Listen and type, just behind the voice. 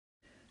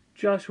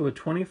Joshua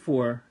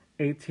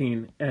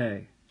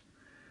 24:18a.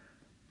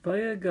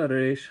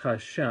 Vayagaresh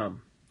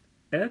Hashem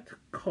et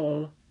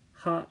kol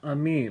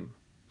ha'amim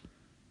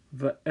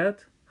va'et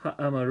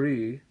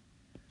ha'amari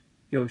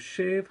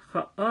yoshev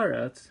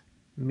ha'aretz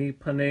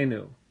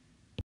mipanenu.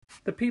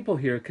 The people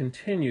here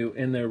continue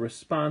in their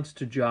response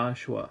to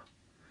Joshua,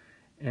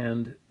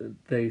 and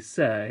they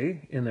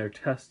say in their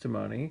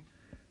testimony,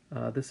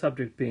 the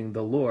subject being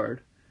the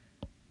Lord,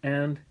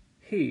 and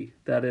he,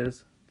 that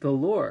is, the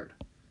Lord,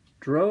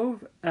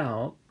 drove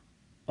out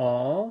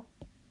all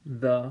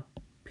the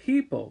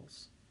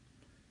peoples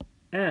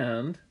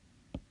and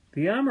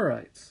the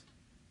Amorites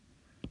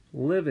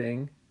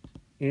living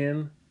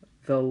in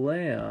the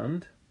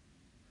land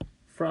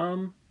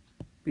from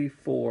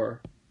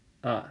before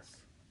us.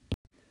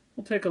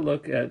 We'll take a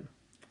look at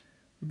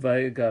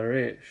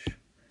Vayagaresh.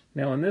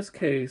 Now in this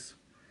case,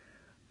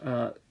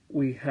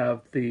 we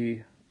have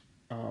the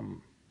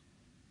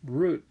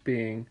root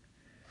being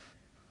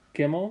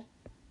Gimel,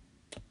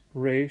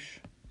 Resh,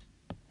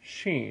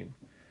 Shin,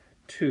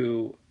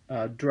 to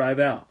drive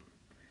out.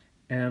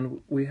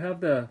 And we have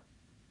the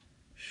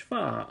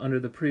Shva under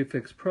the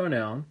prefix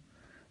pronoun.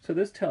 So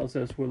this tells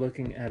us we're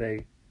looking at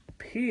a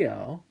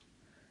PL,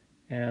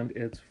 and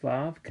it's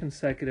Vav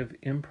consecutive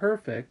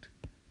imperfect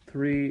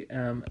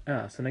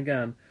 3MS. And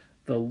again,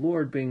 the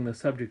Lord being the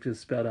subject is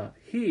spelled out.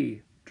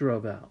 He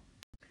drove out.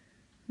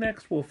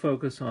 Next, we'll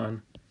focus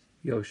on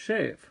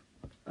Yoshev.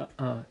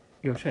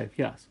 Yoshev,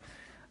 yes.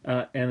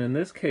 And in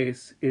this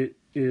case, it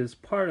is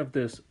part of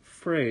this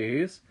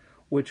phrase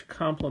which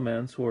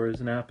complements or is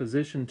an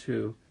apposition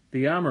to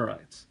the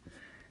Amorites.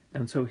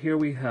 And so here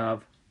we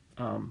have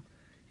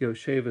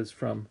Yoshev is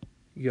from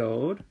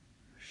Yod,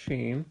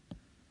 Shin,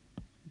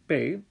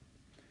 Beit,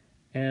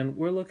 and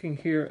we're looking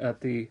here at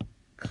the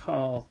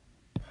Kal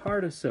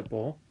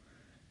participle,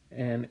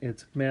 and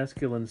it's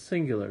masculine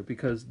singular,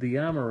 because the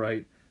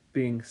Amorite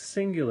being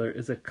singular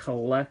is a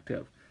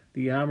collective.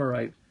 The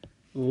Amorite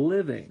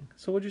living.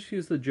 So we'll just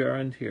use the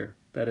gerund here.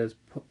 That is,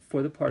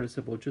 for the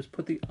participle, just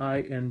put the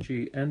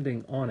ing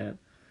ending on it.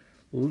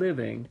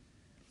 Living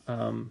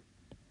in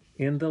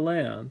the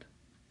land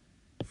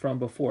from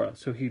before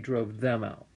us. So he drove them out.